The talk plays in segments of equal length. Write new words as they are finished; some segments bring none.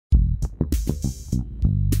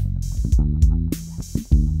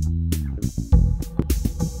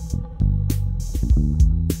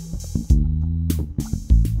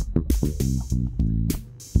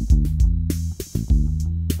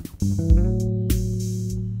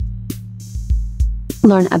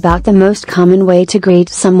Learn about the most common way to greet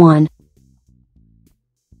someone.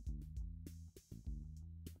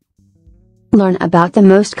 Learn about the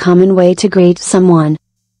most common way to greet someone.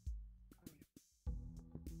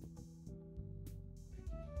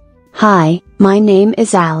 Hi, my name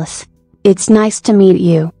is Alice. It's nice to meet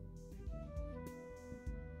you.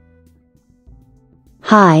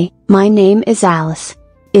 Hi, my name is Alice.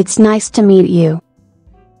 It's nice to meet you.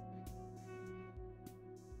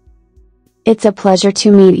 It's a pleasure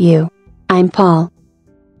to meet you. I'm Paul.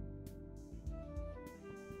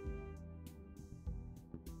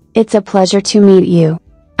 It's a pleasure to meet you.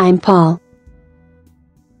 I'm Paul.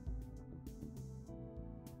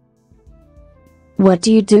 What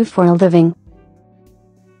do you do for a living?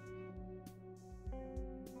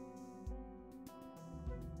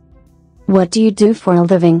 What do you do for a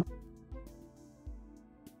living?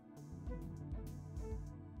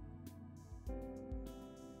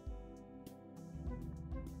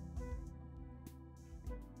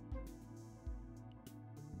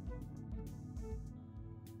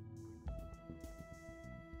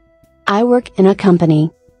 I work in a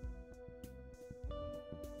company.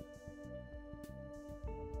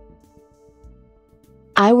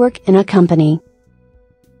 I work in a company.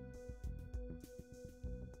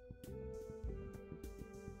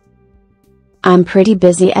 I'm pretty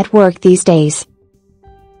busy at work these days.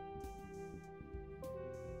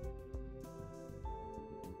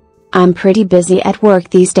 I'm pretty busy at work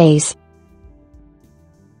these days.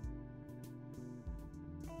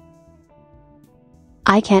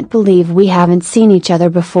 I can't believe we haven't seen each other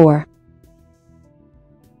before.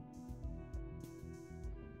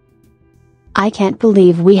 I can't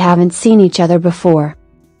believe we haven't seen each other before.